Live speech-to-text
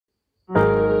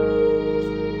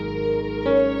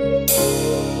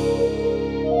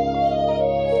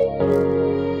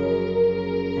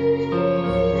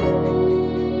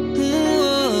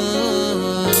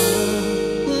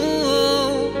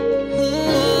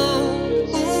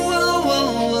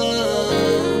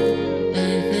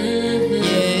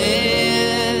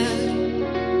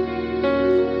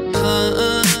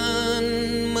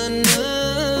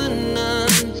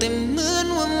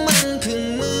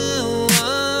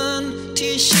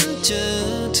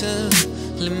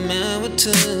และแม้ว่าเธ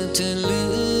อจะลื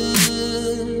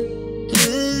ม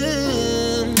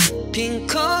เพียง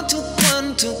ขอทุกวัน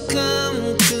ทุกค่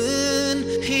ำคืน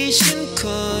ให้ฉันค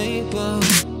อยบอก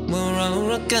ว่าเรา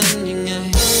รักกันยังไง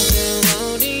แต่เรา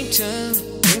ได้เจอ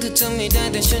ถึงเธอจำไม่ได้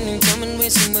แต่ฉันยังจำมันไว้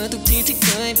เสมอทุกทีที่เค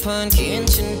ยผ่าน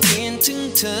ฉันเขียนถึง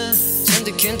เธอฉันจ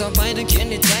ะเขียนต่อไปถ้าเขียน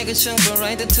ในใจก็ช่างอะไร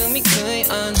แต่เธอไม่เคย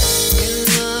อ่านเว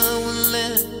ลาวัน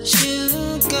let you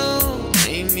go ไ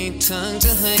ม่มีทางจ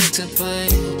ะให้เธอไป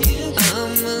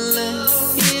I'ma let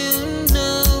you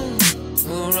know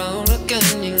ว่าเรารักกัน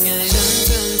ยังไงฉัน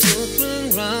จำทุกเรื่อง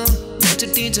ราวแม้จะ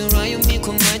ดีจะร้ายยังมีคว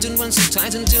ามหมายจนวันสุดท้าย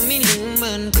ฉันจะไม่ลืม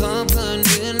มันขอผ่านเ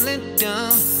ดือนและดา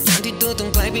วอย่างที่ตัวต้อง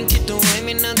ไปเพียงคิดเอาไว้ไ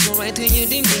ม่นานเท่าไรเธออยู่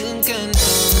ได้เหมือนกัน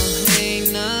ต่อให้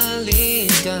นาฬิ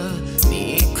กามี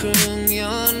เครื่องย้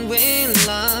อนเว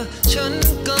ลาฉัน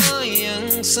ก็ยัง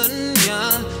สัญญา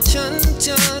ฉันจ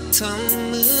ะทำเ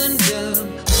หมือนเดิม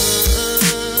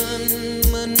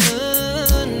มันเ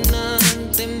นิ่นนาน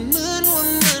แต่เหมือนว่า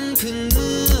มันเพิ่งเ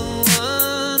มื่อวา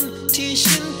นที่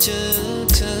ฉันเจอ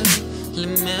เธอและ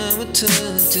แม้ว่าเธอ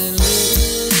จะลื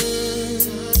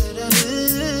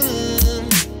ม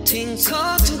ทิ้งขอ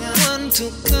ทุกวันทุ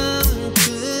กค่ำ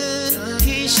คืนใ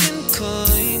ห้ฉันคอ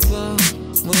ยบอก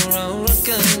ว่าเรารัก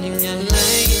กันยังไงและ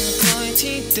ยังคอย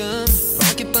ที่เดิมรอ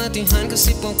แค่ปาฏิหาริย์ก็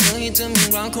สิบอกเธอให้จำเรื่อง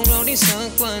ราวของเราได้สั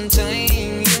กวันใจยั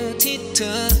งอยู่ที่เธ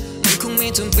อมันคงไม่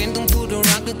จำเป็นต้องพูดว่า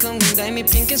รักหรือคำหนึ่งใดไม่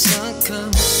เพียงแค่สักคำ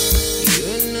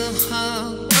You know how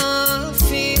I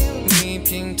feel มีเ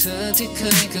พียงเธอที่เค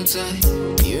ยเข้าใจ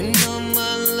You know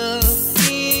my love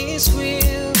is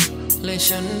real และ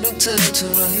ฉันรักเธอเท่า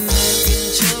ไรแม้เป็น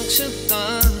โชคชะตา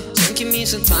ฉันแค่มี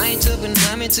สไตล์เธอเป็นหา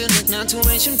ไม่เจอหนักหนาเท่าไร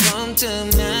ฉันพร้อมเจอ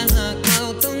แม้หากเรา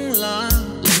ต้องลา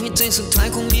และหัวใจสุดท้าย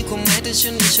คงมีความหมายแต่ฉั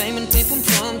นไม่ใช้มันไปพ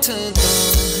ร้อมๆเธอต่อ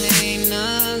ให้นา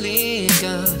ฬิก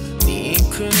ามี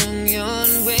เครื่องย้อน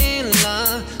เวลา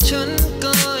ฉัน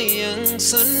ก็ยัง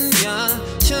สัญญา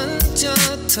ฉันจะ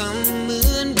ทำเหมื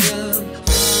อนเดิม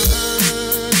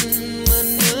มัน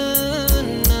เนิ่น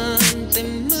นานแต่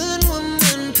เหมือนว่า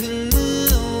มันเพิ่งเมื่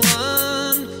อวา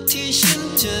นที่ฉัน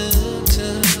เจอเธอ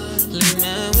และแ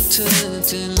ม้ว่าเธอ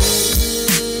จะลื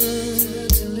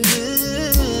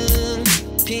ม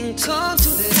เพียงขอ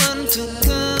ทุกวันทุก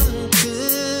ค่ำคื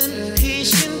นให้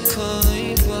ฉันคอย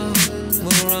บอก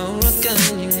ว่าเรารักกัน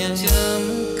ยังไงจ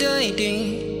ำได้ดี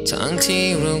ทางที่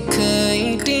เราเคย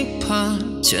ได้ผ่าน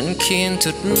ฉันเขียนจ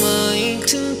ดหมาย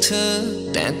ถึงเธอ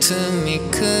แต่เธอไม่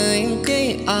เคยได้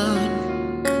อ่าน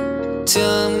จ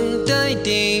ำได้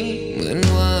ดีเหมือน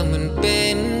ว่ามันเป็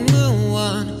นเมื่อว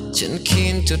านฉันเขีย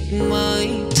นจดหมาย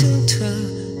ถึงเธอ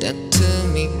แต่เธอ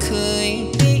ไม่เคย